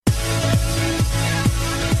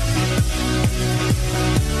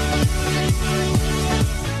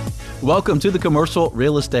Welcome to the Commercial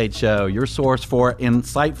Real Estate Show, your source for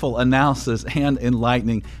insightful analysis and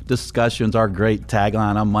enlightening discussions. Our great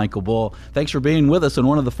tagline. I'm Michael Bull. Thanks for being with us on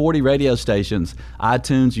one of the 40 radio stations,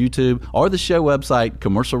 iTunes, YouTube, or the show website,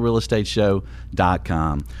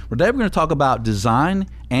 commercialrealestateshow.com. Today we're going to talk about design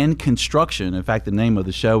and construction. In fact, the name of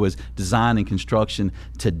the show is Design and Construction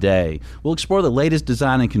Today. We'll explore the latest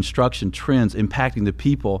design and construction trends impacting the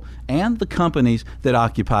people and the companies that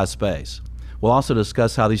occupy space. We'll also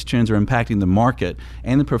discuss how these trends are impacting the market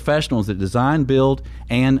and the professionals that design, build,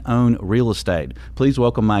 and own real estate. Please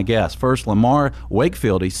welcome my guest. First, Lamar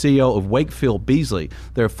Wakefield, he's CEO of Wakefield Beasley.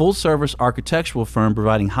 They're a full-service architectural firm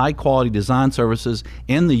providing high-quality design services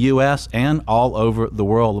in the U.S. and all over the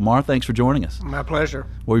world. Lamar, thanks for joining us. My pleasure.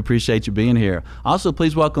 We appreciate you being here. Also,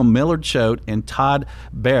 please welcome Millard Choate and Todd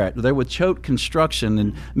Barrett. They're with Choate Construction,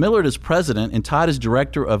 and Millard is president, and Todd is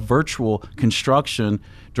director of virtual construction.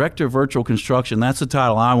 Director of Virtual Construction, that's the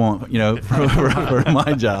title I want, for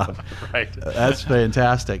my job. Right. That's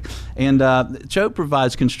fantastic. And Choate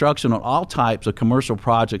provides construction on all types of commercial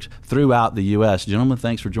projects throughout the U.S. Gentlemen,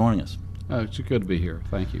 thanks for joining us. It's good to be here.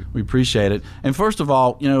 Thank you. We appreciate it. And first of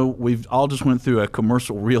all, we've all just went through a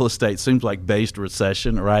commercial real estate, seems like based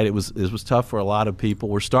recession, right? It was tough for a lot of people.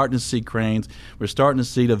 We're starting to see cranes. We're starting to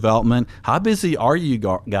see development. How busy are you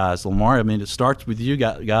guys, Lamar? I mean, it starts with you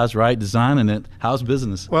guys, right? Designing it. How's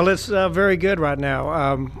business? Well, it's very good right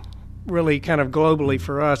now. Really kind of globally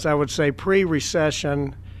for us, I would say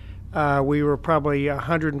pre-recession, we were probably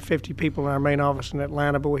 150 people in our main office in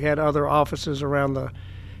Atlanta, but we had other offices around the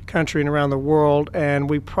country and around the world, and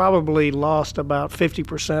we probably lost about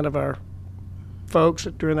 50% of our folks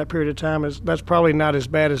during that period of time. That's probably not as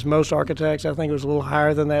bad as most architects. I think it was a little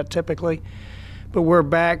higher than that typically, but we're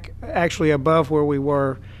back actually above where we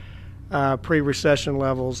were pre-recession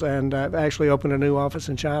levels, and actually opened a new office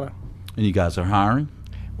in China. And you guys are hiring?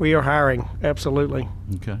 We are hiring, absolutely.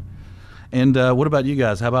 Okay. And what about you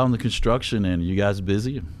guys? How about on the construction end? Are you guys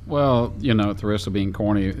busy? Well, at the risk of being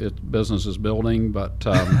corny, business is building, but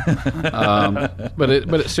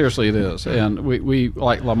but seriously it is. And we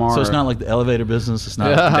like Lamar. So it's not like the elevator business. It's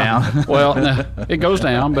not down. Well, no, it goes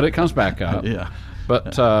down, but it comes back up. Yeah.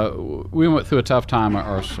 But we went through a tough time.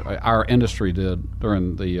 Our industry did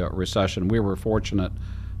during the recession. We were fortunate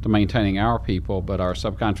to maintaining our people, but our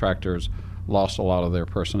subcontractors lost a lot of their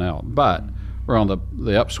personnel. But we're on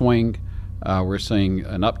the upswing. We're seeing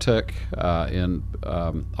an uptick in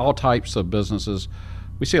all types of businesses.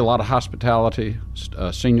 We see a lot of hospitality,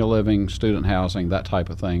 senior living, student housing, that type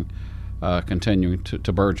of thing, continuing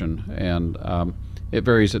to burgeon. And it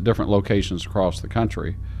varies at different locations across the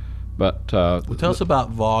country. But well, tell us about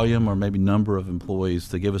volume or maybe number of employees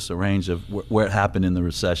to give us a range of where it happened in the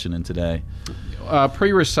recession and today.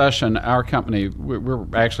 Pre-recession, our company, we're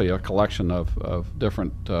actually a collection of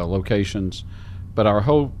different locations. But our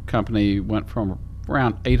whole company went from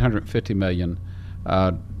around $850 million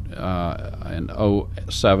in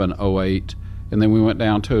 07, 08, and then we went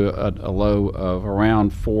down to a low of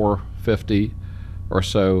around $450 or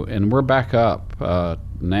so, and we're back up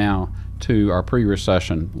now to our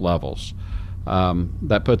pre-recession levels.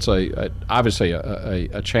 That puts obviously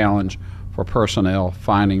a challenge for personnel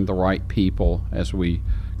finding the right people as we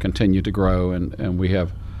continue to grow, and we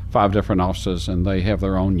have 5 different offices, and they have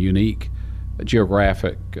their own unique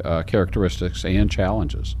geographic characteristics and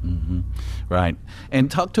challenges. Mm-hmm. Right.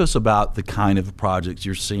 And talk to us about the kind of projects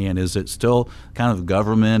you're seeing. Is it still kind of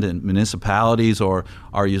government and municipalities, or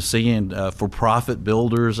are you seeing for-profit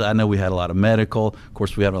builders? I know we had a lot of medical. Of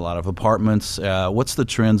course, we have a lot of apartments. What's the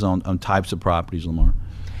trends on types of properties, Lamar?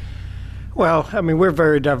 Well, I mean, we're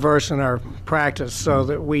very diverse in our practice, so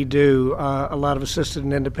that we do a lot of assisted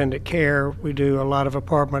and independent care. We do a lot of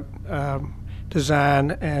apartment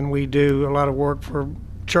design, and we do a lot of work for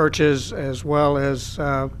churches as well as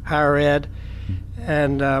higher ed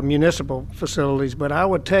and municipal facilities. But I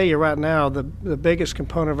would tell you right now, the biggest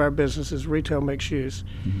component of our business is retail mixed use.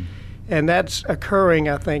 Mm-hmm. And that's occurring,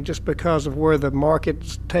 I think, just because of where the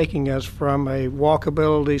market's taking us from a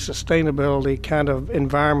walkability, sustainability kind of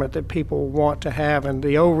environment that people want to have. And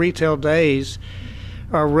the old retail days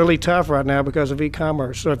are really tough right now because of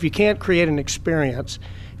e-commerce. So if you can't create an experience,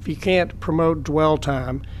 if you can't promote dwell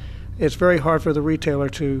time, it's very hard for the retailer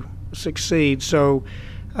to succeed. So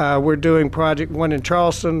we're doing one in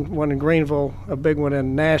Charleston, one in Greenville, a big one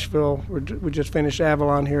in Nashville. We just finished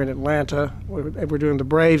Avalon here in Atlanta. We're doing the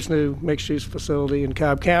Braves' new mixed-use facility in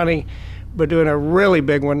Cobb County. We're doing a really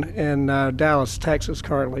big one in Dallas, Texas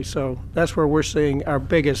currently. So that's where we're seeing our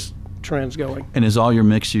biggest trends going. And is all your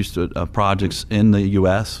mixed-use projects in the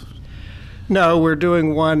U.S.? No, we're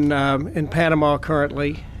doing one in Panama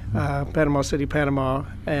currently. Panama City, Panama,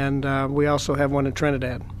 and we also have one in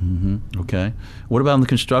Trinidad. Okay. What about on the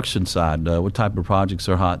construction side? What type of projects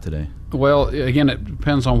are hot today? Well, again, it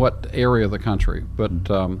depends on what area of the country, but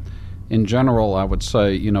in general, I would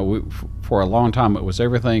say, for a long time,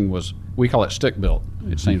 everything was, we call it stick built.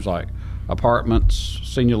 It seems like apartments,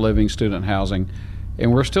 senior living, student housing,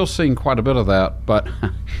 and we're still seeing quite a bit of that. But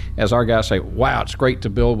as our guys say, wow, it's great to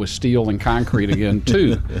build with steel and concrete again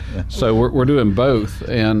too. So we're doing both,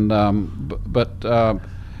 and I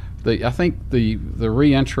think the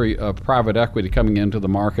reentry of private equity coming into the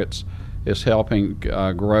markets is helping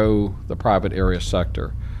grow the private area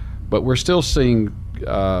sector. But we're still seeing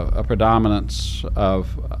a predominance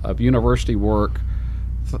of university work,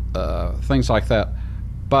 things like that.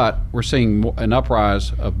 But we're seeing an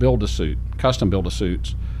uprise of build-to-suit, custom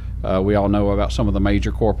build-to-suits. We all know about some of the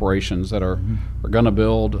major corporations that are going to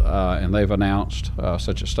build, and they've announced,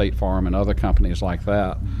 such as State Farm and other companies like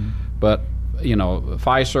that. But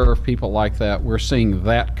Fiserv, people like that, we're seeing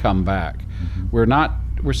that come back.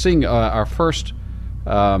 We're seeing our first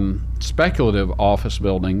speculative office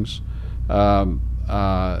buildings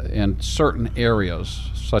in certain areas,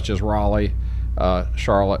 such as Raleigh,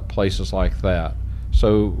 Charlotte, places like that.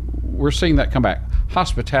 So we're seeing that come back.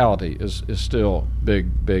 Hospitality is still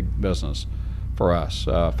big business for us.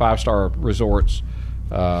 5-star resorts,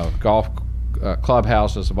 golf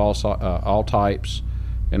clubhouses of all types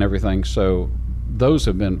and everything. So those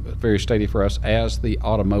have been very steady for us, as the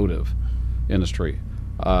automotive industry.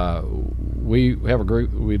 We have a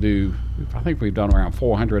group, I think we've done around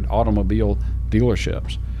 400 automobile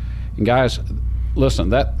dealerships. And guys, listen,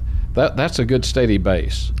 that's a good steady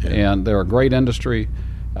base. Yeah. And they're a great industry,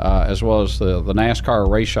 as well as the NASCAR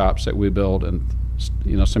race shops that we build, and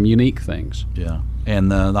some unique things. Yeah.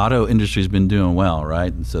 And the auto industry's been doing well,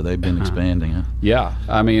 right? And so they've been expanding, huh? Yeah.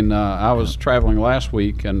 I mean, I was traveling last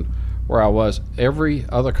week, and where I was, every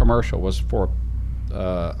other commercial was for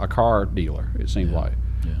a car dealer, it seemed like.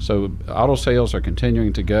 Yeah. So auto sales are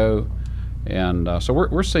continuing to go, and so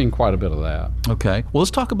we're seeing quite a bit of that. Okay. Well,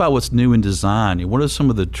 let's talk about what's new in design. What are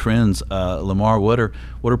some of the trends, Lamar? What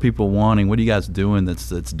are people wanting? What are you guys doing that's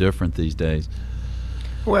different these days?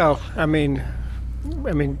 Well, I mean,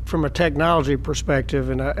 from a technology perspective,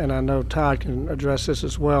 and I know Todd can address this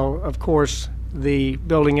as well. Of course, the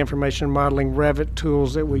building information modeling Revit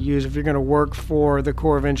tools that we use, if you're going to work for the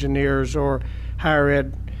Corps of Engineers or higher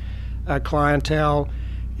ed clientele,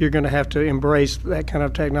 you're going to have to embrace that kind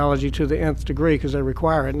of technology to the nth degree, because they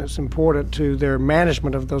require it, and it's important to their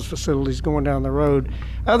management of those facilities going down the road.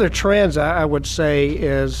 Other trends I would say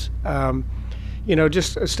is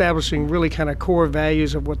just establishing really kind of core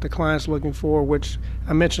values of what the client's looking for, which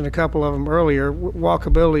I mentioned a couple of them earlier.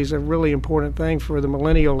 Walkability is a really important thing for the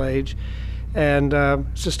millennial age, and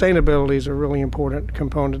sustainability is a really important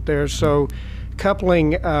component there. So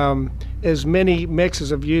coupling as many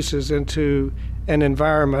mixes of uses into an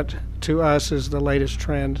environment, to us, is the latest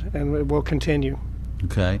trend, and it will continue.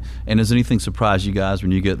 Okay. And does anything surprise you guys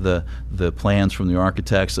when you get the plans from the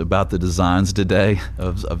architects about the designs today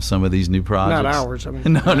of some of these new projects? Not ours. I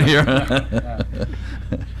mean. No,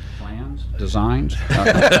 Plans? Designs?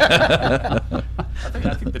 I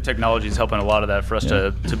think the technology is helping a lot of that for us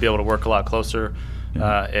to be able to work a lot closer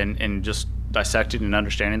and just dissecting and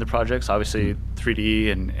understanding the projects. Obviously,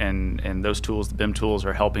 3D and those tools, the BIM tools,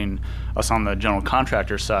 are helping us on the general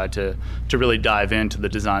contractor side to really dive into the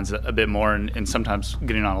designs a bit more, and sometimes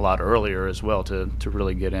getting on a lot earlier as well to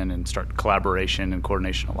really get in and start collaboration and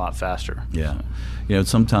coordination a lot faster. Yeah.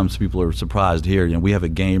 Sometimes people are surprised here. We have a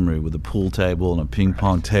game room with a pool table and a ping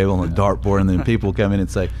pong table and a dartboard, and then people come in and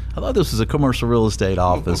say, I thought this was a commercial real estate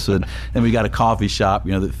office. And we got a coffee shop,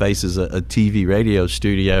 that faces a TV radio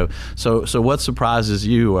studio. So what surprises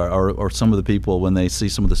you or some of the people when they see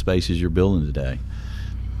some of the spaces you're building today?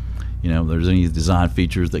 There's any design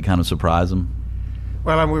features that kind of surprise them?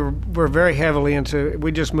 Well, we're very heavily into.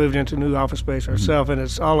 We just moved into new office space ourselves, and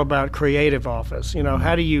it's all about creative office.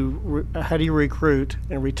 How do you recruit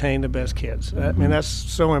and retain the best kids? I mean, that's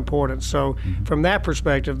so important. So, from that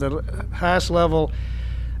perspective, the highest level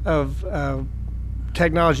of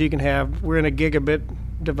technology you can have, we're in a gigabit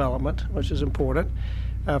development, which is important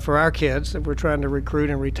for our kids that we're trying to recruit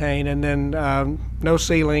and retain. And then no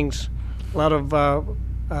ceilings, a lot of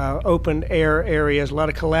open air areas, a lot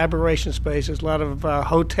of collaboration spaces, a lot of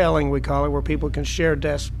hoteling, we call it, where people can share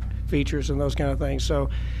desk features and those kind of things. So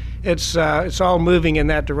it's all moving in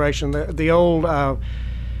that direction. The old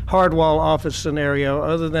hard wall office scenario,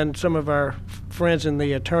 other than some of our friends in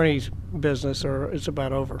the attorney's business, it's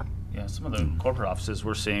about over. Yeah, some of the corporate offices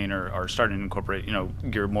we're seeing are starting to incorporate,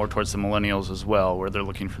 geared more towards the millennials as well, where they're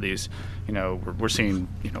looking for these, we're seeing,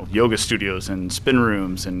 yoga studios and spin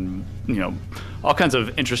rooms and, all kinds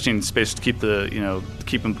of interesting space to keep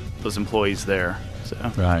those employees there. So.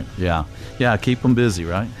 Right. Yeah. Keep them busy.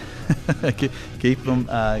 Right. keep them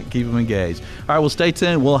engaged. All right. Well, stay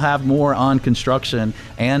tuned. We'll have more on construction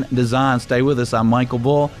and design. Stay with us. I'm Michael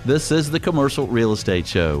Bull. This is the Commercial Real Estate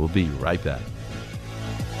Show. We'll be right back.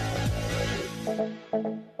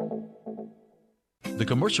 The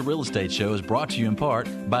Commercial Real Estate Show is brought to you in part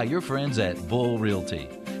by your friends at Bull Realty.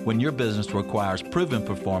 When your business requires proven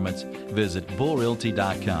performance, visit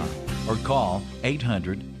bullrealty.com or call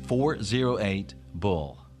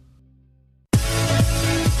 800-408-BULL.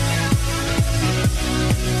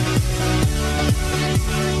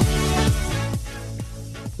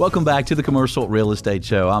 Welcome back to the Commercial Real Estate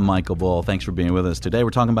Show. I'm Michael Bull. Thanks for being with us. Today we're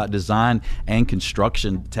talking about design and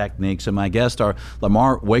construction techniques, and my guests are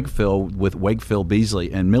Lamar Wakefield with Wakefield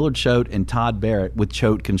Beasley and Millard Choate and Todd Barrett with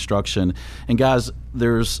Choate Construction. And guys,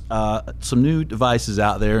 there's some new devices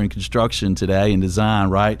out there in construction today and design,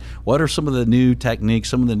 right? What are some of the new techniques,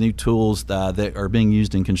 some of the new tools that are being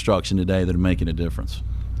used in construction today that are making a difference?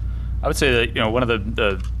 I would say that one of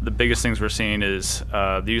the biggest things we're seeing is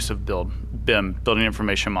the use of BIM, building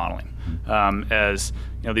information modeling. As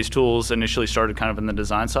these tools initially started kind of in the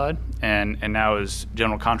design side, and now as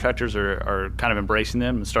general contractors are kind of embracing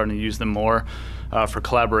them and starting to use them more for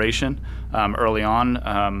collaboration early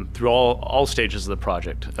on through all stages of the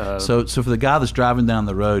project. So for the guy that's driving down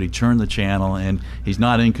the road, he turned the channel and he's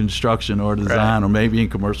not in construction or design, right, or maybe in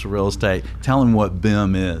commercial real estate. Tell him what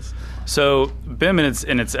BIM is. So BIM in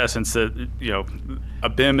its essence, a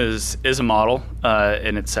BIM is a model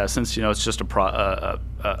in its essence. It's just a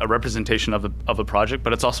representation of a project,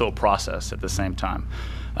 but it's also a process at the same time.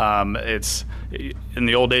 It's in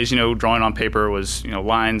the old days, drawing on paper was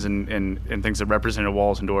lines and things that represented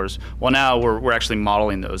walls and doors. Well, now we're actually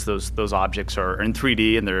modeling those. Those objects are in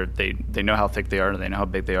 3D, and they know how thick they are, they know how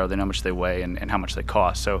big they are, they know how much they weigh, and how much they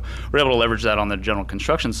cost. So we're able to leverage that on the general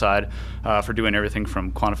construction side for doing everything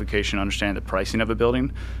from quantification, understanding the pricing of a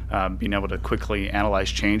building, being able to quickly analyze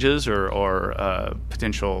changes or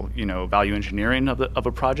potential value engineering of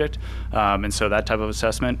a project, and so that type of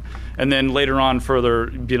assessment, and then later on further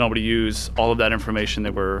being able to use all of that information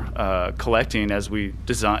that we're collecting as we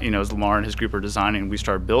design, as Lamar and his group are designing, we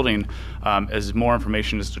start building. As more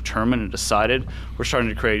information is determined and decided, we're starting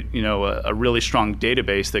to create, a really strong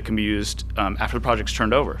database that can be used after the project's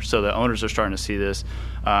turned over. So the owners are starting to see this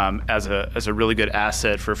as a really good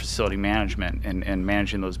asset for facility management and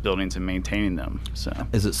managing those buildings and maintaining them. So,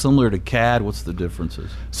 is it similar to CAD? What's the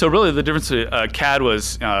differences? So really, the difference CAD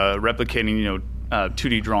was replicating,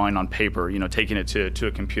 2D drawing on paper, taking it to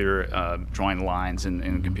a computer, drawing lines in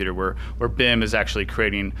a computer, where BIM is actually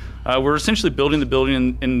creating, we're essentially building the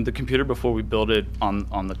building in the computer before we build it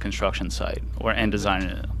on the construction site and designing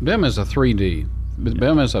it. BIM is a 3D.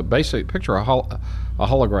 BIM is a basic picture, a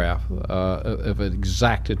holograph of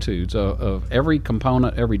exactitudes of every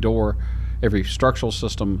component, every door, every structural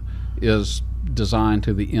system is designed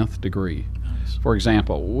to the nth degree. Nice. For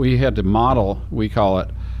example, we had to model, we call it,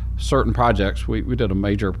 certain projects. We did a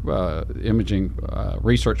major imaging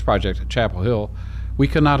research project at Chapel Hill. We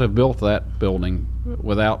could not have built that building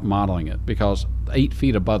without modeling it, because 8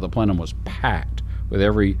 feet above the plenum was packed with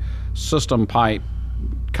every system, pipe,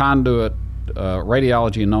 conduit,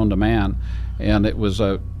 radiology, and known demand, and it was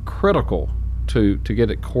critical to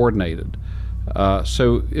get it coordinated.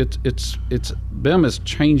 So it's BIM is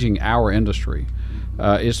changing our industry.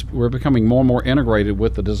 We're becoming more and more integrated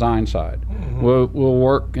with the design side. Mm-hmm. We'll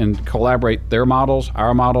work and collaborate their models,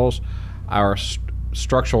 our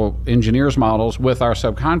structural engineers' models with our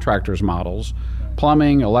subcontractors' models,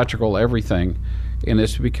 plumbing, electrical, everything, and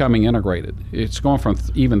it's becoming integrated. It's going from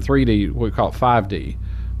even 3D, we call it 5D,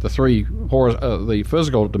 the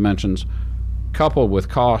physical dimensions coupled with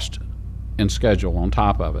cost and schedule on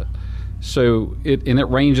top of it. So it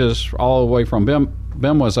ranges all the way from BIM.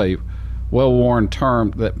 BIM was a well-worn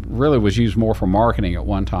term that really was used more for marketing at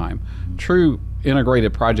one time. True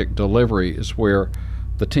integrated project delivery is where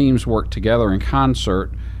the teams work together in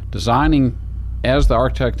concert, designing as the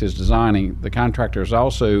architect is designing, the contractor is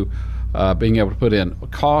also being able to put in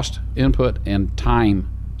cost input and time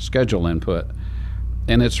schedule input.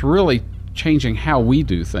 And it's really changing how we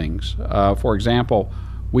do things. For example,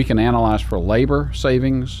 we can analyze for labor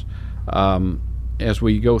savings as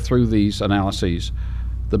we go through these analyses.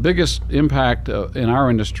 The biggest impact in our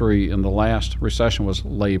industry in the last recession was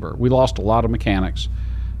labor. We lost a lot of mechanics.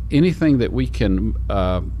 Anything that we can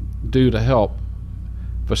do to help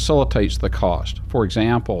facilitates the cost. For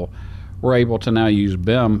example, we're able to now use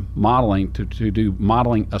BIM modeling to do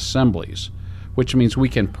modeling assemblies, which means we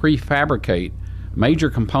can prefabricate major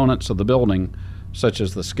components of the building, such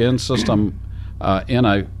as the skin system, in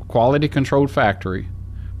a quality-controlled factory,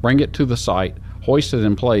 bring it to the site, hoist it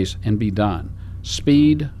in place, and be done.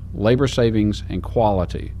 Speed, labor savings, and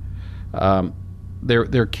quality.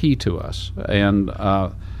 They're key to us. And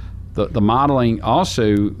the modeling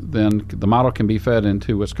also, then the model can be fed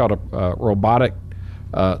into what's called a robotic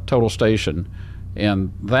total station,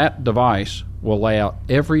 and that device will lay out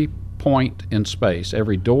every point in space,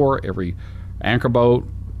 every door, every anchor bolt,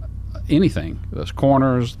 anything, the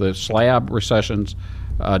corners, the slab recessions,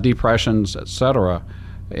 depressions, etc.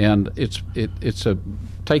 And it's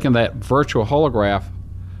taking that virtual holograph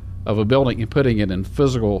of a building and putting it in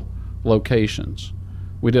physical locations.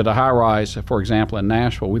 We did a high-rise, for example, in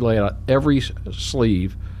Nashville. We laid out every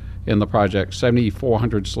sleeve in the project,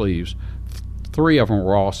 7,400 sleeves. 3 of them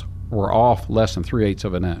were off less than 3/8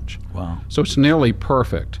 of an inch. Wow. So it's nearly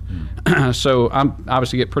perfect. So I'm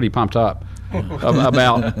obviously get pretty pumped up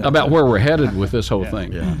about where we're headed with this whole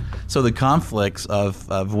thing. Yeah. So the conflicts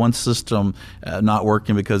of one system not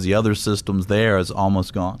working because the other system's there is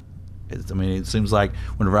almost gone. It seems like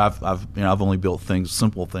whenever I've only built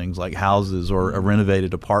simple things like houses or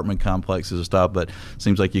renovated apartment complexes and stuff, but it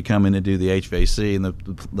seems like you come in and do the HVAC and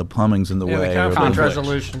the plumbing's in the way. The conflict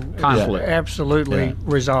resolution is absolutely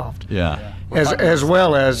resolved. Yeah. As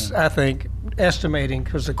well as, I think, estimating,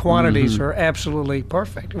 because the quantities are absolutely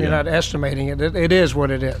perfect. You're not estimating it. It is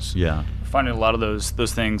what it is. Yeah. Finding a lot of those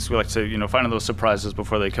things, we like to say, finding those surprises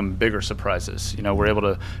before they become bigger surprises. We're able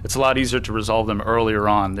to. It's a lot easier to resolve them earlier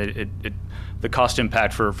on. The cost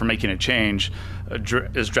impact for making a change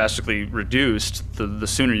is drastically reduced the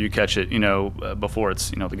sooner you catch it. Before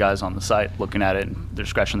it's the guys on the site looking at it and they're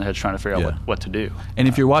scratching their heads trying to figure out what to do. And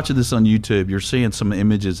if you're watching this on YouTube, you're seeing some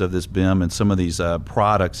images of this BIM and some of these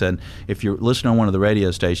products. And if you're listening on one of the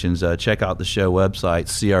radio stations, check out the show website,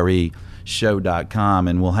 CREshow.com,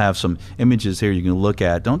 and we'll have some images here you can look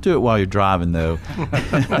at. Don't do it while you're driving, though.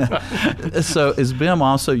 So is BIM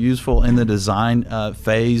also useful in the design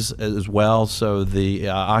phase as well, so the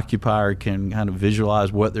occupier can kind of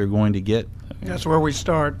visualize what they're going to get? That's where we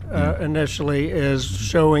start initially, is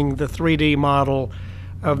showing the 3D model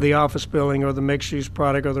of the office building or the mixed-use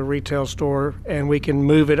product or the retail store, and we can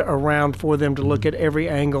move it around for them to look at every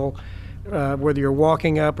angle, whether you're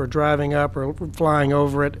walking up or driving up or flying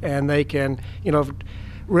over it, and they can,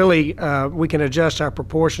 really, we can adjust our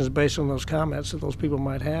proportions based on those comments that those people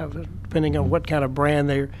might have, depending on what kind of brand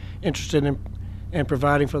they're interested in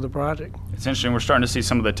providing for the project. It's interesting. We're starting to see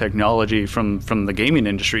some of the technology from the gaming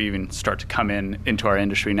industry even start to come into our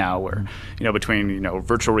industry now, where between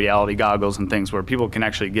virtual reality goggles and things, where people can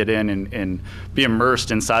actually get in and be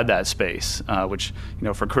immersed inside that space, which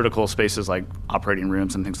for critical spaces like operating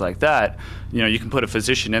rooms and things like that, you can put a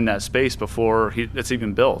physician in that space before it's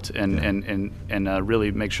even built, and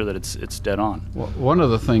really make sure that it's dead on. Well, one of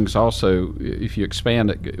the things also, if you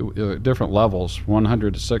expand at different levels,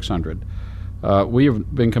 100 to 600. We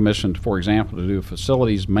have been commissioned, for example, to do a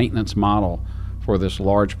facilities maintenance model for this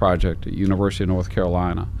large project at University of North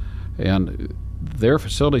Carolina. And their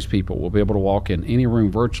facilities people will be able to walk in any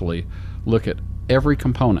room virtually, look at every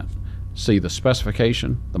component, see the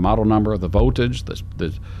specification, the model number, the voltage, the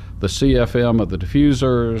CFM of the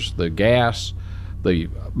diffusers, the gas, the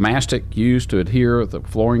mastic used to adhere, the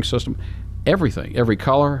flooring system, everything, every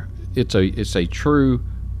color. It's a true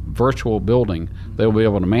virtual building. They'll be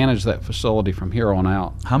able to manage that facility from here on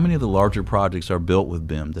out. How many of the larger projects are built with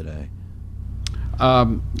BIM today?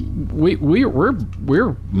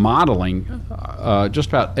 We're modeling just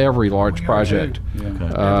about every large project,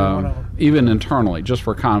 even internally, just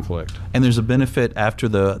for conflict. And there's a benefit after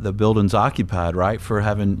the building's occupied, right, for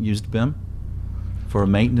having used BIM? For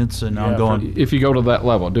maintenance and ongoing? If you go to that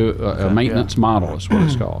level, do a maintenance model is what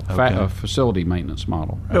it's called, a facility maintenance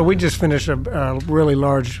model. But we just finished a really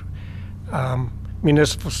large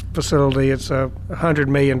municipal facility. It's a $100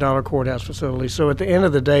 million courthouse facility. So at the end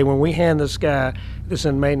of the day, when we hand this guy that's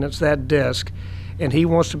in maintenance that disc, and he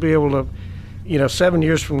wants to be able to, 7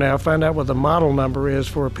 years from now, find out what the model number is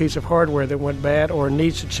for a piece of hardware that went bad or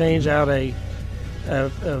needs to change out a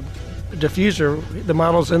diffuser, the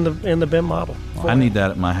model's in the BIM model. I need that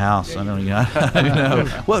at my house. I don't even know.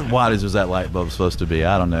 What wattage is that light bulb supposed to be?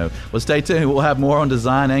 I don't know. Well, stay tuned. We'll have more on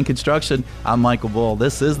design and construction. I'm Michael Bull.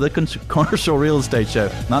 This is the Commercial Real Estate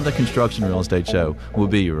Show, not the Construction Real Estate Show. We'll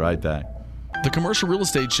be right back. The Commercial Real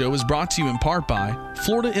Estate Show is brought to you in part by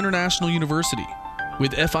Florida International University.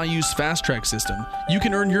 With FIU's Fast Track system, you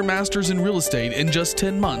can earn your master's in real estate in just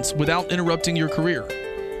 10 months without interrupting your career.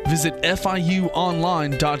 Visit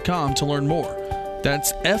FIUOnline.com to learn more.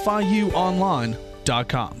 That's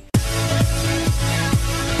FIUOnline.com.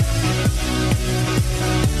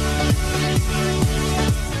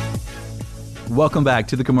 Welcome back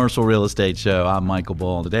to the Commercial Real Estate Show. I'm Michael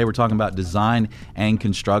Bull. Today we're talking about design and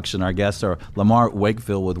construction. Our guests are Lamar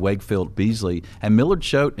Wakefield with Wakefield Beasley and Millard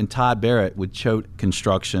Choate and Todd Barrett with Choate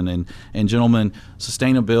Construction. And gentlemen,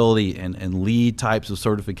 sustainability and LEED types of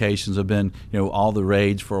certifications have been, all the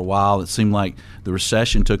rage for a while. It seemed like the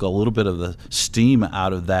recession took a little bit of the steam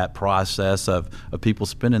out of that process of people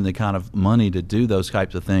spending the kind of money to do those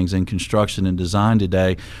types of things in construction and design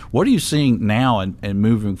today. What are you seeing now and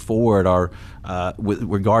moving forward with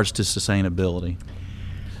regards to sustainability?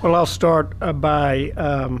 Well, I'll start by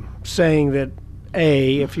saying that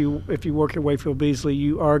if you work at Wakefield Beasley,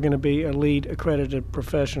 you are going to be a LEED accredited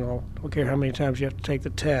professional. I don't care how many times you have to take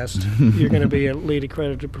the test. You're going to be a LEED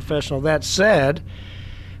accredited professional. That said,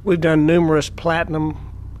 we've done numerous platinum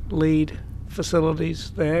LEED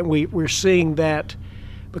facilities. We're seeing that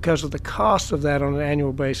because of the cost of that on an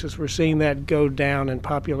annual basis. We're seeing that go down in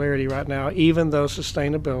popularity right now, even though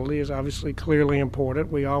sustainability is obviously clearly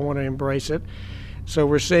important. We all want to embrace it. So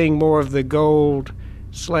we're seeing more of the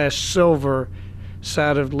gold/silver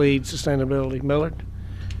side of LEED sustainability. Millard?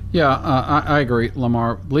 Yeah, I agree,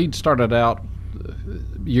 Lamar. LEED started out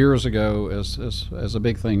years ago as a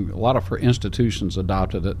big thing. A lot of institutions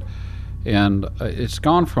adopted it. And it's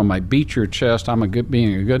gone from a beat your chest,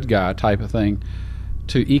 being a good guy type of thing,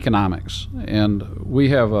 to economics. And we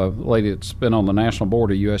have a lady that's been on the national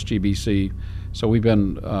board of USGBC, so we've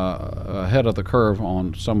been ahead of the curve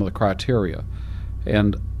on some of the criteria.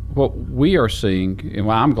 And what we are seeing, and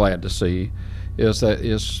what I'm glad to see, is that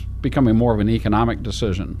it's becoming more of an economic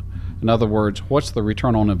decision. In other words, what's the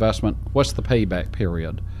return on investment? What's the payback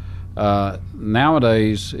period?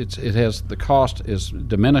 Nowadays, the cost is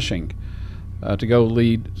diminishing. To go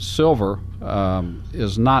LEED silver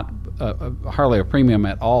is not hardly a premium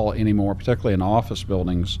at all anymore, particularly in office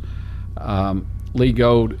buildings. LEED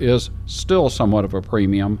Gold is still somewhat of a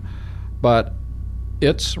premium, but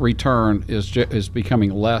its return is becoming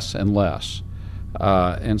less and less.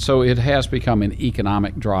 And so it has become an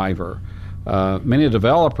economic driver. Many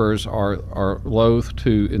developers are loath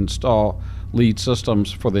to install LEED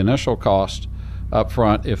systems for the initial cost up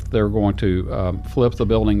front if they're going to flip the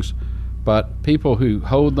buildings. But people who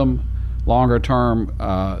hold them longer term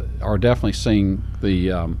are definitely seeing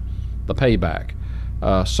the payback.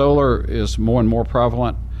 Solar is more and more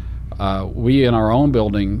prevalent. We in our own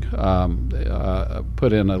building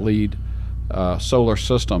put in a LEED solar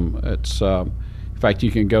system. It's in fact,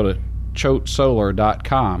 you can go to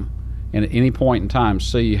choatesolar.com and at any point in time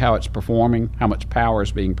see how it's performing, how much power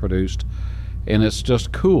is being produced, and it's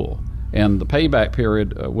just cool. And the payback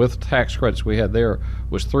period with tax credits we had there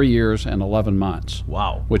was 3 years and 11 months.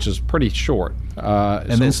 Wow. Which is pretty short.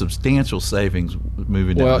 Then substantial savings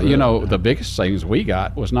moving down the road. Well, the biggest savings we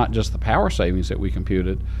got was not just the power savings that we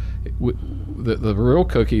computed. The real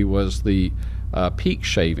cookie was the peak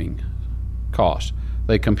shaving cost.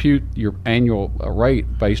 They compute your annual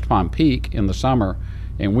rate based upon peak in the summer,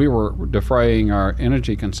 and we were defraying our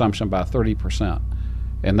energy consumption by 30%.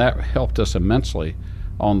 And that helped us immensely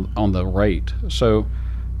on the rate. So,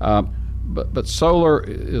 but solar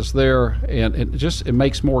is there, and it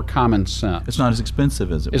makes more common sense. It's not as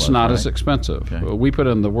expensive as it was. It's not right? as expensive. Okay. We put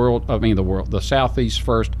in the Southeast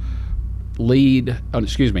first LED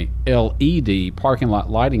parking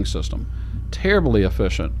lot lighting system. Terribly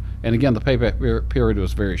efficient, and again, the payback period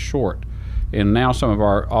was very short. And now some of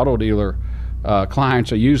our auto dealer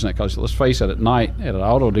clients are using it because, let's face it, at night at an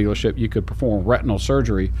auto dealership you could perform retinal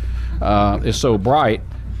surgery. It's so bright,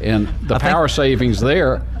 and the power savings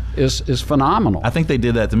there is phenomenal. I think they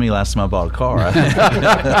did that to me last time I bought a car.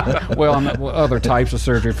 Well, other types of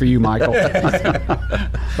surgery for you, Michael.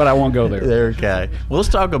 But I won't go there. Okay. Well, let's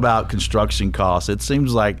talk about construction costs. It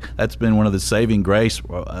seems like that's been one of the saving grace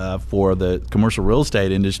for the commercial real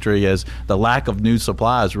estate industry, as the lack of new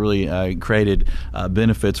supply has really created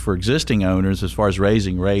benefits for existing owners as far as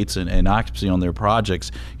raising rates and occupancy on their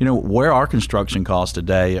projects. Where are construction costs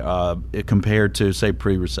today compared to, say,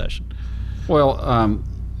 pre-recession? Well,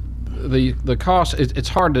 the cost, it's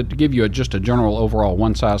hard to give you just a general overall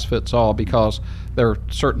one-size-fits-all because there are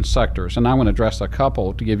certain sectors, and I'm going to address a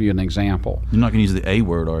couple to give you an example. You're not going to use the A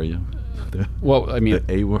word, are you? Well, I mean,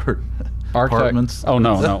 the A word. Apartments? Oh,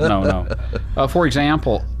 no. For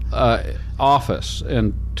example, office.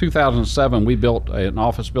 In 2007, we built an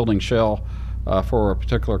office building shell for a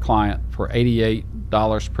particular client for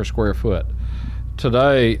 $88 per square foot.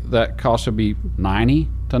 Today, that cost would be $90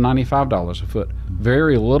 to $95 a foot.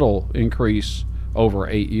 Very little increase over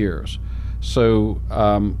 8 years. So,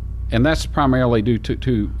 and that's primarily due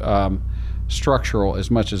to structural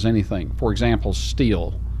as much as anything. For example,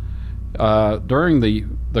 steel. During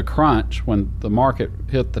the crunch, when the market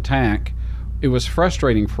hit the tank, it was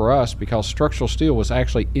frustrating for us because structural steel was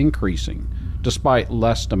actually increasing despite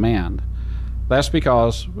less demand. That's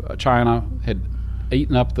because China had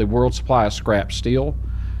eaten up the world supply of scrap steel.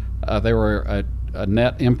 They were a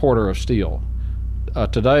net importer of steel.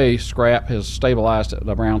 Today, scrap has stabilized at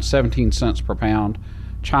around 17 cents per pound.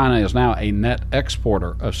 China is now a net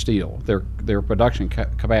exporter of steel. Their production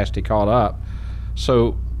capacity caught up.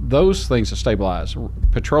 So those things have stabilized.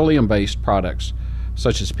 Petroleum-based products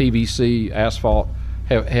such as PVC, asphalt,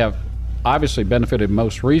 have obviously benefited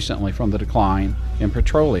most recently from the decline in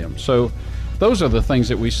petroleum. So those are the things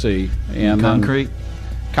that we see. And concrete?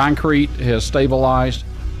 Concrete has stabilized.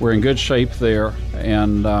 We're in good shape there.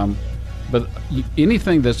 And but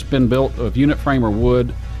anything that's been built of unit frame or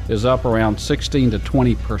wood is up around 16 to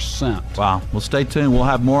 20%. Wow. Well, stay tuned. We'll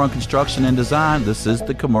have more on construction and design. This is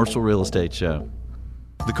the Commercial Real Estate Show.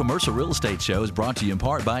 The Commercial Real Estate Show is brought to you in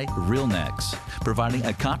part by RealNex, providing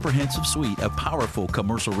a comprehensive suite of powerful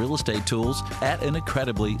commercial real estate tools at an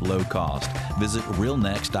incredibly low cost. Visit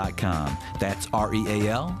realnex.com. That's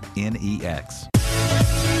REALNEX.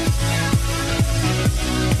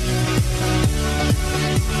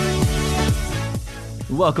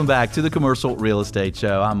 Welcome back to the Commercial Real Estate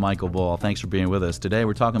Show. I'm Michael Bull. Thanks for being with us. Today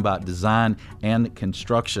we're talking about design and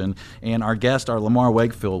construction, and our guests are Lamar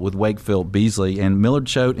Wakefield with Wakefield Beasley and Millard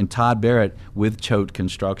Choate and Todd Barrett with Choate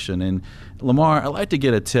Construction. And Lamar, I'd like to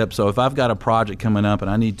get a tip. So if I've got a project coming up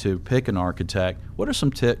and I need to pick an architect, what are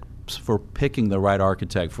some tips for picking the right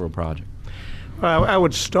architect for a project? I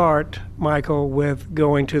would start, Michael, with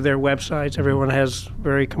going to their websites. Everyone has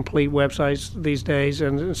very complete websites these days,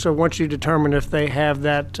 and so once you determine if they have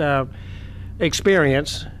that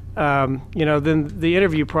experience, then the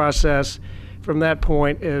interview process from that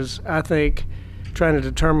point is, I think, trying to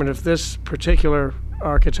determine if this particular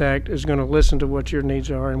architect is going to listen to what your needs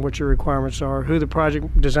are and what your requirements are, who the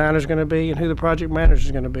project designer is going to be, and who the project manager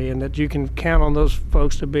is going to be, and that you can count on those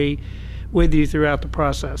folks to be with you throughout the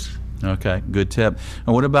process. Okay, good tip.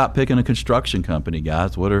 And what about picking a construction company,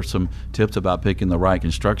 guys? What are some tips about picking the right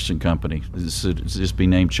construction company? Should it just be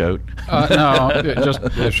named Choate? No,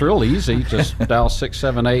 it's real easy. Just dial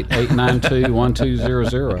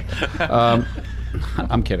 678-892-1200.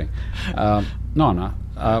 I'm kidding. No, I'm not.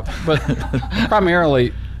 But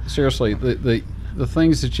primarily, seriously, the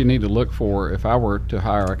things that you need to look for if I were to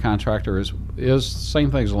hire a contractor is the same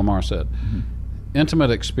things Lamar said. Mm-hmm. Intimate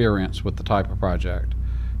experience with the type of project.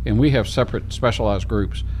 And we have separate specialized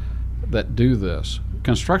groups that do this.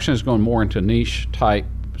 Construction is going more into niche type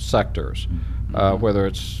sectors, whether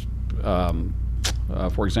it's,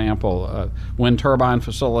 for example, a wind turbine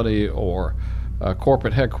facility or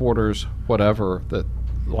corporate headquarters, whatever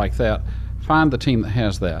like that. Find the team that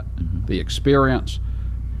has that, the experience,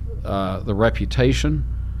 the reputation.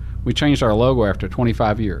 We changed our logo after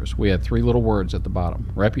 25 years. We had 3 little words at the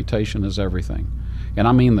bottom. Reputation is everything. And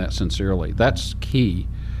I mean that sincerely. That's key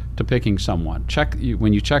to picking someone.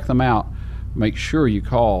 When you check them out, make sure you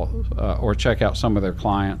call or check out some of their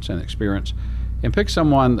clients and experience, and pick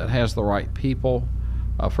someone that has the right people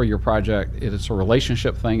for your project. It's a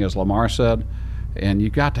relationship thing, as Lamar said, and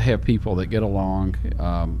you've got to have people that get along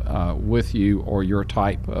with you or your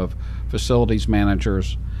type of facilities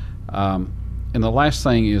managers. And the last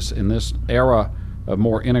thing is, in this era of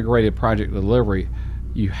more integrated project delivery,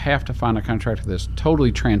 you have to find a contractor that's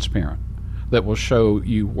totally transparent, that will show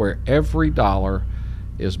you where every dollar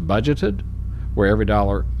is budgeted, where every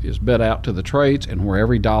dollar is bid out to the trades, and where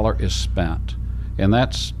every dollar is spent. And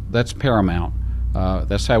that's paramount.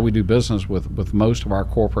 That's how we do business with most of our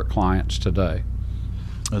corporate clients today.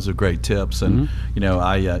 Those are great tips. And,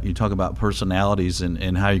 you talk about personalities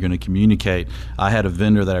and how you're going to communicate. I had a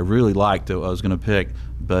vendor that I really liked that I was going to pick,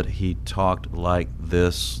 but he talked like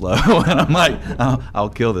this slow. And I'm like, I'll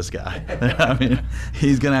kill this guy. I mean,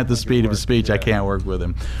 he's going to have the speed of his speech. I can't work with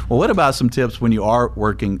him. Well, what about some tips when you are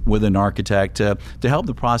working with an architect to help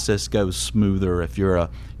the process go smoother if you're a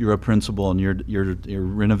principal and you're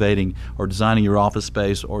renovating or designing your office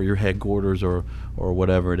space or your headquarters or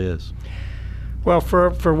whatever it is? Well,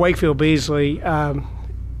 for Wakefield Beasley,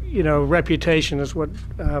 reputation is what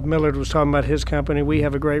Millard was talking about, his company. We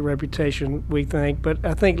have a great reputation, we think, but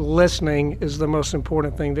I think listening is the most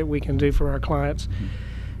important thing that we can do for our clients.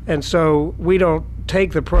 And so we don't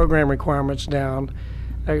take the program requirements down,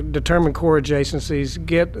 determine core adjacencies,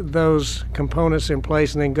 get those components in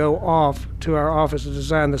place, and then go off to our office to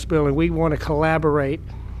design this building. We want to collaborate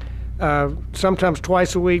sometimes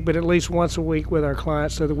twice a week, but at least once a week with our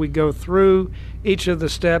clients, so that we go through each of the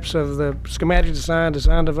steps of the schematic design,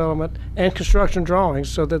 design development, and construction drawings,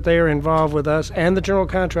 so that they are involved with us and the general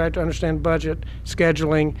contractor to understand budget,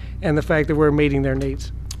 scheduling, and the fact that we're meeting their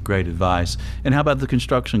needs. Great advice. And how about the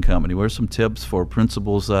construction company? What are some tips for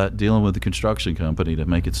principals dealing with the construction company to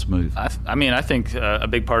make it smooth? I think a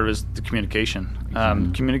big part of it is the communication.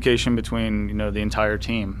 Communication between the entire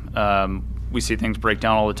team. We see things break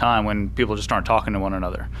down all the time when people just aren't talking to one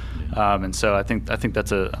another, and so I think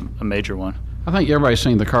that's a major one. I think everybody's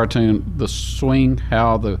seen the cartoon, The Swing,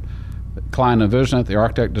 how the client envisioned it, the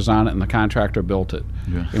architect designed it, and the contractor built it.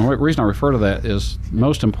 Yeah. And the reason I refer to that is,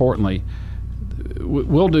 most importantly,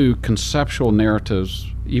 we'll do conceptual narratives,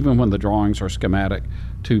 even when the drawings are schematic,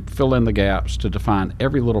 to fill in the gaps, to define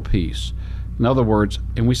every little piece. In other words,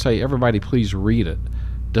 and we say, everybody please read it.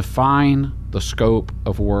 Define the scope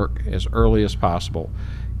of work as early as possible.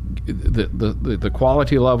 The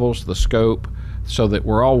quality levels, the scope, so that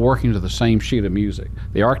we're all working to the same sheet of music.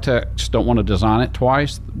 The architects don't want to design it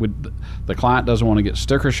twice. The client doesn't want to get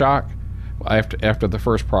sticker shock after the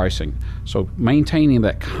first pricing. So maintaining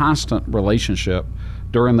that constant relationship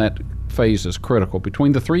during that phase is critical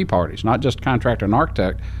between the three parties, not just contractor and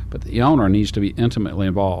architect, but the owner needs to be intimately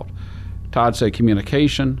involved. Todd said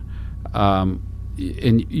communication,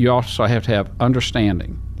 and you also have to have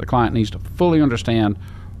understanding. The client needs to fully understand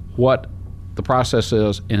what the process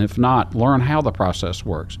is, and if not, learn how the process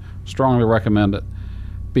works. Strongly recommend it.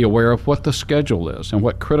 Be aware of what the schedule is and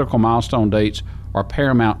what critical milestone dates are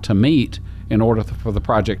paramount to meet in order for the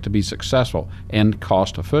project to be successful and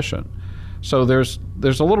cost efficient. So there's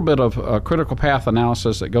a little bit of critical path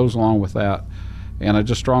analysis that goes along with that, and I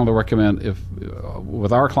just strongly recommend, if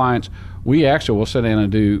with our clients, we actually will sit in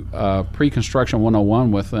and do pre-construction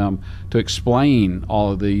 101 with them to explain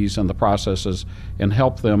all of these and the processes and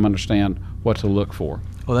help them understand what to look for.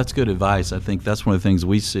 Well, that's good advice. I think that's one of the things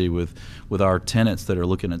we see with our tenants that are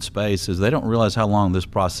looking at space is they don't realize how long this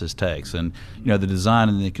process takes. And, the design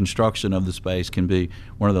and the construction of the space can be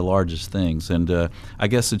one of the largest things. And I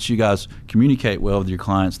guess that you guys communicate well with your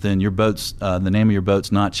clients, then your boat's, the name of your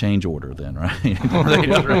boat's not change order then, right?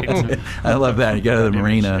 Right. I love that. You go to the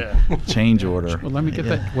marina, change order. Well, let me get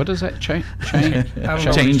that. What does that change?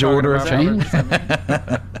 Change order. Change?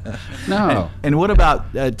 No. And what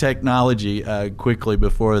about technology quickly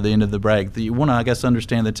before the end of the break? You want to, I guess,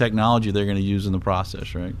 understand the technology they're going to use in the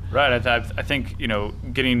process, right? Right. I think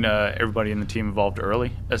getting everybody in the team involved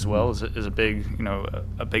early as well is a big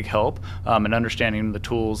a big help, and understanding the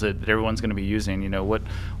tools that everyone's going to be using. What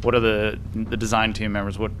are the design team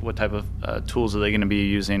members? What type of tools are they going to be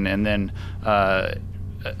using? And then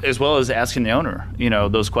as well as asking the owner,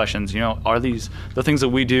 those questions. Are these the things that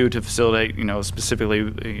we do to facilitate, specifically,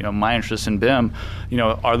 my interest in BIM?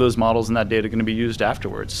 Are those models and that data going to be used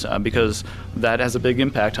afterwards? Because that has a big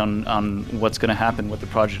impact on what's going to happen with the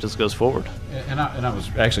project as it goes forward. And I was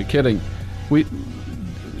actually kidding.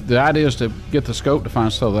 The idea is to get the scope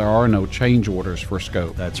defined so there are no change orders for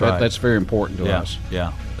scope. That's right. That's very important to us.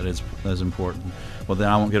 Yeah, that's important. Well, then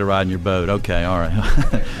I won't get a ride in your boat. Okay, all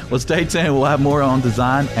right. Well, stay tuned. We'll have more on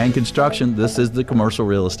design and construction. This is the Commercial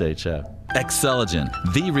Real Estate Show.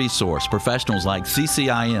 Xceligent, the resource professionals like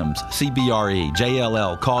CCIMs, CBRE,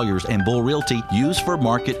 JLL, Colliers, and Bull Realty use for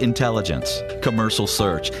market intelligence. Commercial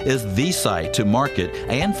Search is the site to market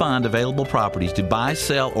and find available properties to buy,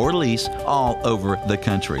 sell, or lease all over the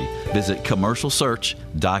country. Visit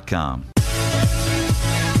commercialsearch.com.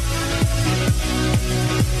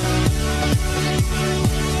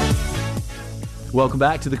 Welcome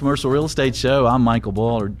back to the Commercial Real Estate Show. I'm Michael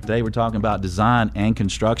Boyle. Today we're talking about design and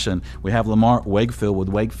construction. We have Lamar Wakefield with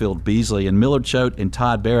Wakefield Beasley and Millard Choate and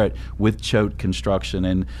Todd Barrett with Choate Construction.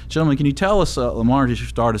 And gentlemen, can you tell us, Lamar, just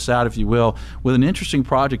start us out, if you will, with an interesting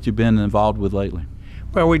project you've been involved with lately?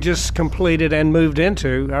 Well, we just completed and moved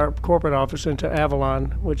into our corporate office into Avalon,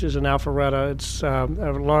 which is in Alpharetta. It's a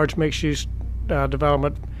large mixed-use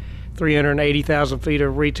development, 380,000 feet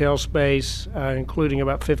of retail space, including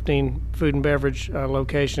about 15 food and beverage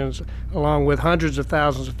locations, along with hundreds of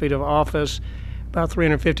thousands of feet of office, about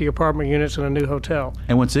 350 apartment units, and a new hotel.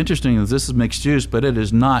 And what's interesting is this is mixed use, but it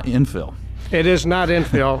is not infill. It is not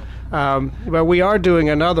infill, but we are doing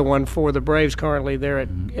another one for the Braves currently there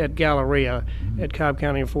at Galleria at Cobb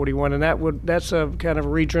County and 41, and that's a kind of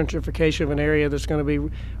re-gentrification of an area that's going to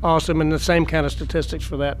be awesome, and the same kind of statistics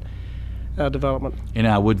for that development. And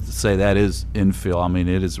I would say that is infill. I mean,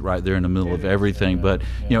 it is right there in the middle of everything. But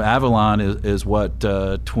Avalon is what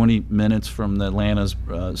 20 minutes from the Atlanta's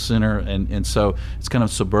center, and so it's kind of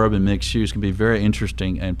suburban mixed use. Can be very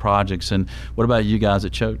interesting and projects. And what about you guys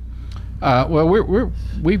at Choate? Well,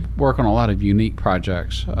 we work on a lot of unique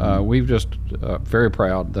projects. We've just very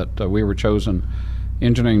proud that we were chosen.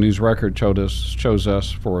 Engineering News Record chose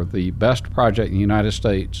us for the best project in the United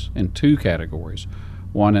States in 2 categories.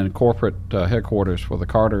 One in corporate headquarters for the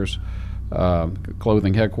Carters,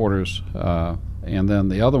 clothing headquarters, and then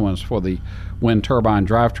the other one's for the wind turbine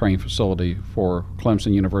drivetrain facility for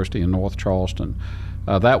Clemson University in North Charleston.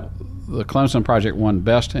 The Clemson project won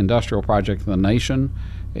Best Industrial Project in the nation,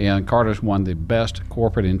 and Carter's won the Best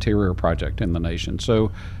Corporate Interior Project in the nation.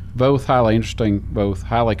 So both highly interesting, both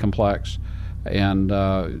highly complex, and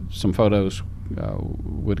some photos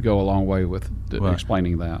would go a long way with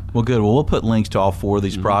explaining that. Well, good. Well, we'll put links to all 4 of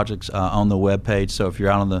these projects on the webpage. So if you're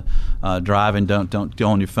out on the driving, don't go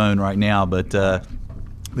on your phone right now, but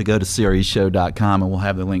we go to creshow.com and we'll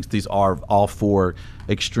have the links. These are all 4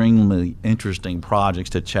 extremely interesting projects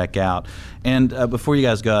to check out. And before you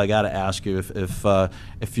guys go, I got to ask you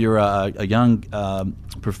if you're a young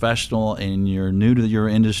professional and you're new to your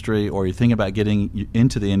industry, or you're thinking about getting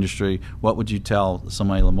into the industry, what would you tell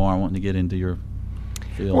somebody, Lamar, wanting to get into your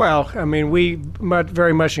field? Well, I mean, we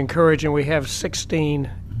very much encourage, and we have 16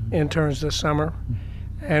 interns this summer,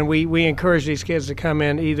 and we encourage these kids to come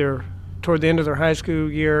in either toward the end of their high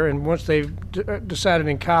school year, and once they've decided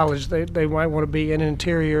in college they might want to be in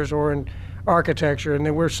interiors or in architecture. And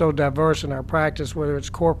then we're so diverse in our practice, whether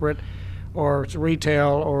it's corporate or it's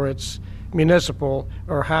retail or it's municipal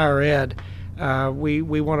or higher ed.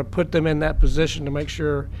 We want to put them in that position to make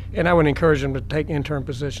sure, and I would encourage them to take intern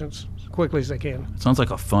positions as quickly as they can. It sounds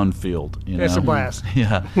like a fun field. It's a blast.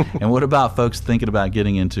 Yeah. And what about folks thinking about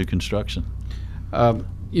getting into construction?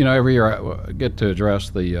 Every year I get to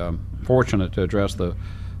address fortunate to address the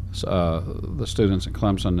students at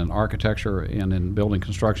Clemson in architecture and in building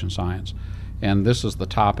construction science, and this is the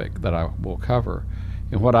topic that I will cover.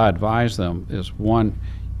 And what I advise them is, one,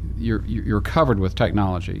 you're covered with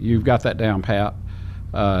technology. You've got that down pat.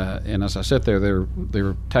 And as I sit there, they're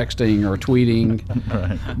texting or tweeting.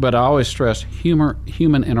 Right. But I always stress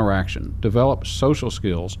human interaction. Develop social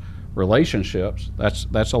skills, relationships.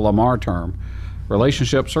 That's a Lamar term.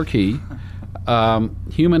 Relationships are key.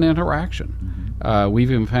 Human interaction.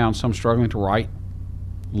 We've even found some struggling to write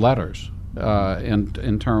letters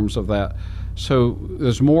in terms of that. So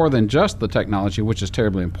there's more than just the technology, which is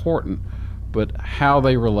terribly important, but how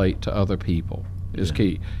they relate to other people is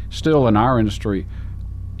key. Still, in our industry,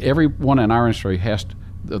 everyone in our industry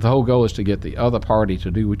the whole goal is to get the other party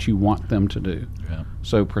to do what you want them to do. Yeah.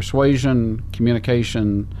 So persuasion,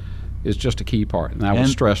 communication is just a key part, and I would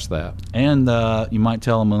stress that. And you might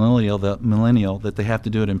tell a millennial that they have to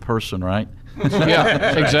do it in person, right?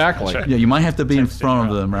 Yeah, exactly. Yeah, you might have to be in front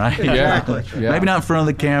of them, right? Yeah. Maybe not in front of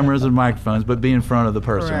the cameras and microphones, but be in front of the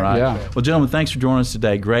person, right? Yeah. Well, gentlemen, thanks for joining us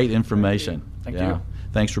today. Great information. Thank you.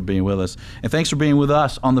 Thanks for being with us. And thanks for being with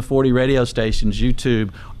us on the 40 radio stations,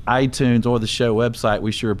 YouTube, iTunes, or the show website.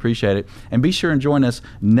 We sure appreciate it. And be sure and join us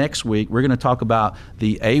next week. We're going to talk about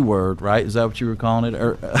the A word, right? Is that what you were calling it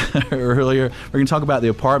earlier? We're going to talk about the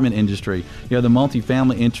apartment industry. The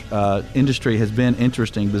multifamily industry has been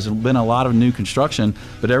interesting. There's been a lot of new construction,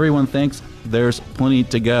 but everyone thinks there's plenty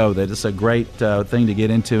to go, that it's a great thing to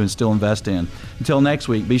get into and still invest in. Until next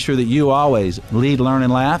week, be sure that you always lead, learn,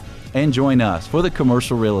 and laugh, and join us for the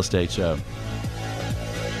Commercial Real Estate Show.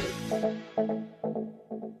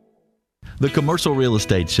 The Commercial Real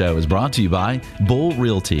Estate Show is brought to you by Bull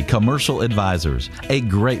Realty Commercial Advisors, a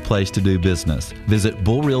great place to do business. Visit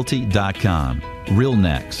bullrealty.com.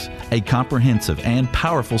 RealNex, a comprehensive and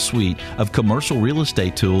powerful suite of commercial real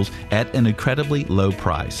estate tools at an incredibly low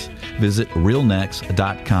price. Visit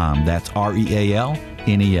realnex.com. That's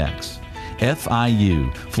RealNex.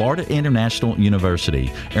 FIU, Florida International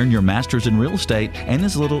University. Earn your master's in real estate in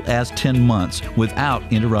as little as 10 months without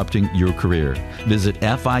interrupting your career. Visit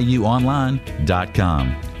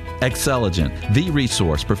FIUonline.com. Xceligent, the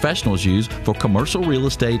resource professionals use for commercial real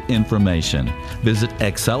estate information. Visit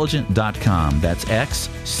Xceligent.com. That's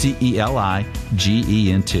XCELIGENT.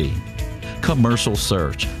 Commercial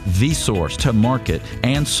Search, the source to market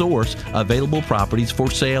and source available properties for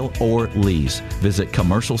sale or lease. Visit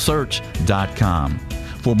commercialsearch.com.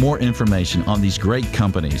 For more information on these great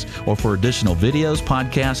companies, or for additional videos,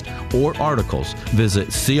 podcasts, or articles, visit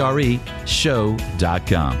CREshow.com.